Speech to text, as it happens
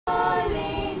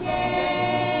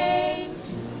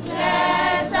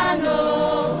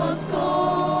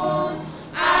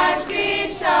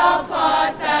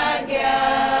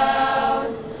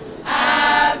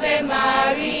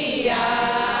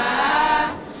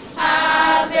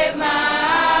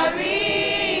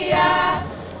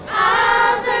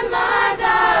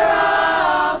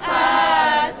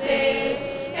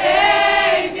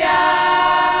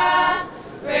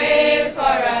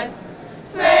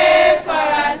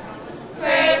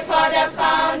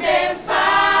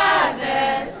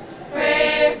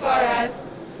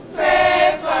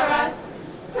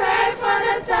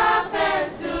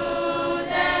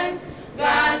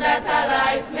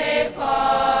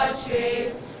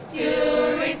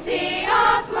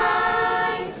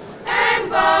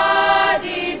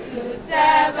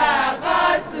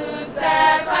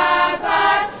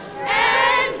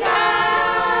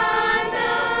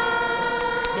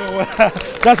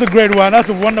That's a great one. That's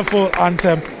a wonderful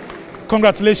anthem.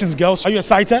 Congratulations, girls. Are you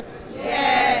excited?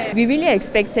 Yes. We really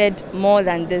expected more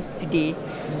than this today,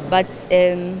 but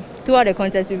throughout the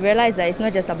contest, we realized that it's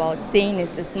not just about saying it.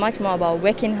 It's much more about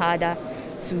working harder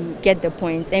to get the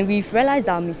points, and we've realized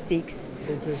our mistakes.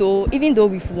 Okay. So even though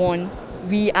we've won,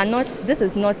 we are not. This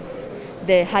is not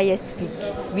the highest peak.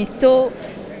 We still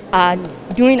are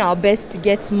doing our best to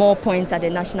get more points at the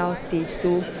national stage.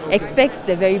 So expect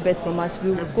the very best from us.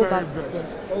 We'll go back.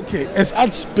 Yes. Okay, is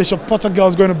Archbishop Potter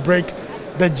Girls going to break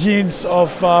the genes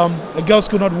of a girls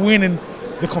could not win in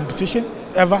the competition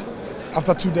ever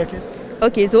after 2 decades?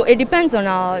 Okay, so it depends on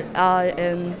our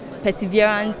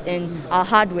perseverance and our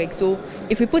hard work. So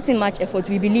if we put in much effort,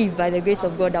 we believe by the grace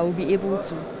of God that we'll be able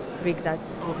to break that.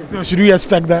 Okay, so should we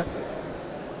expect that?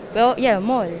 Well, yeah,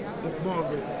 more or less, yes. More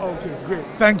of it. Okay, great.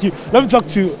 Thank you. Let me talk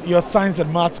to your science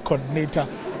and maths coordinator,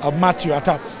 Matthew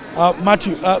Atap.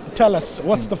 Matthew, tell us,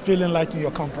 what's the feeling like in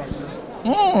your camp right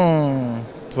now?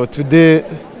 For today,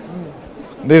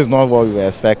 this is not what we were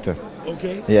expecting.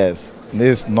 Okay. Yes,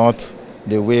 this is not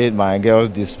the way my girls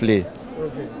display.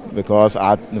 Okay. Because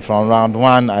from round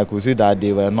 1, I could see that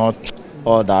they were not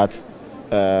all that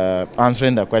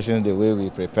answering the questions the way we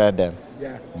prepared them.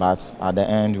 Yeah. But at the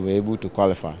end, we were able to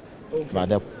qualify. Okay. But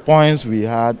the points we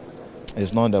had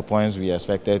is not the points we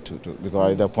expected to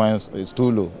because the points is too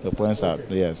low. The points are,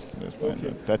 yes,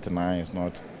 okay. 39 is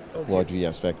not what we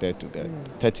expected to get.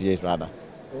 38 rather.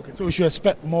 Okay, so we should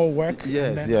expect more work?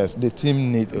 Yes, the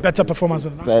team need better performance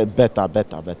than that?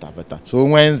 Better. So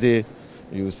Wednesday,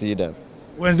 you will see them.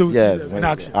 Wednesday we'll see them in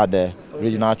action? At the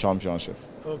regional championship.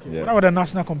 Okay. Yes. What about the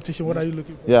national competition? What are you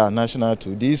looking for? Yeah, national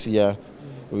too. This year,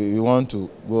 we want to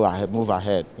go ahead, move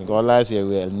ahead. Because last year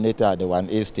we were eliminated at the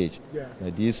 1A stage. Yeah.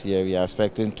 But this year we are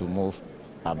expecting to move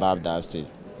above that stage.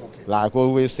 Okay. Like I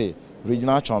always say,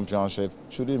 regional championship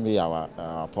shouldn't be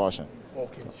our portion.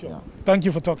 Okay, sure. Yeah. Thank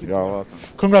you for talking to us. Welcome.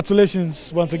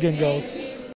 Congratulations once again, girls.